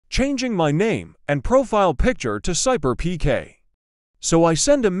changing my name and profile picture to SYPHER. So I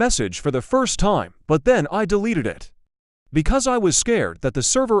sent a message for the first time, but then I deleted it. Because I was scared that the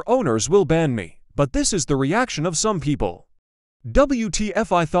server owners will ban me, but this is the reaction of some people.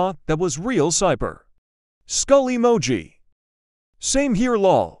 WTF, I thought that was real SYPHER. Skull emoji. Same here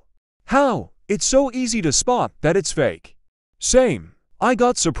lol. How? It's so easy to spot that it's fake. Same. I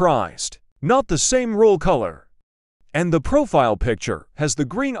got surprised. Not the same role color. And the profile picture has the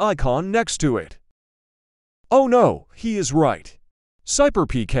green icon next to it. Oh no, he is right. SYPHER,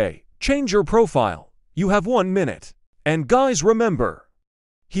 change your profile. You have 1 minute. And guys, remember,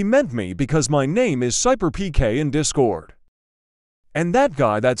 he meant me because my name is SYPHER in Discord. And that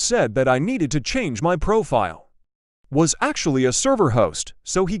guy that said that I needed to change my profile was actually a server host,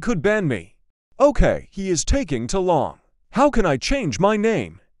 so he could ban me. Okay, he is taking too long. How can I change my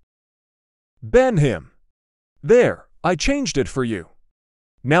name? Ban him. There, I changed it for you.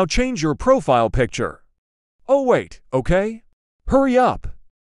 Now change your profile picture. Oh wait, okay? Hurry up.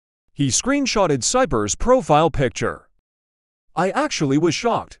 He screenshotted SYPHER's profile picture. I actually was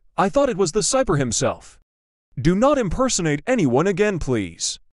shocked. I thought it was the SYPHER himself. Do not impersonate anyone again,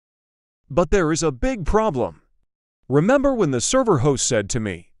 please. But there is a big problem. Remember when the server host said to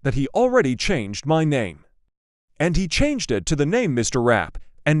me that he already changed my name? And he changed it to the name Mr. Rap,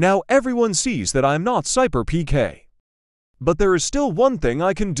 and now everyone sees that I am not SYPHER. But there is still one thing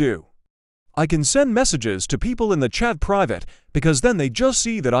I can do. I can send messages to people in the chat private, because then they just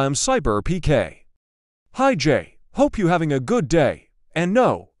see that I am SYPHER. Hi Jay, hope you having a good day. And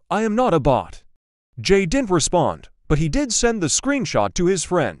no, I am not a bot. Jay didn't respond, but he did send the screenshot to his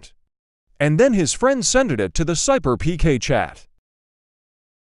friend. And then his friend sent it to the SYPHER chat.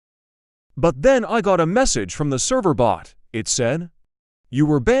 But then I got a message from the server bot. It said, "You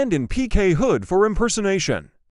were banned in PK Hood for impersonation."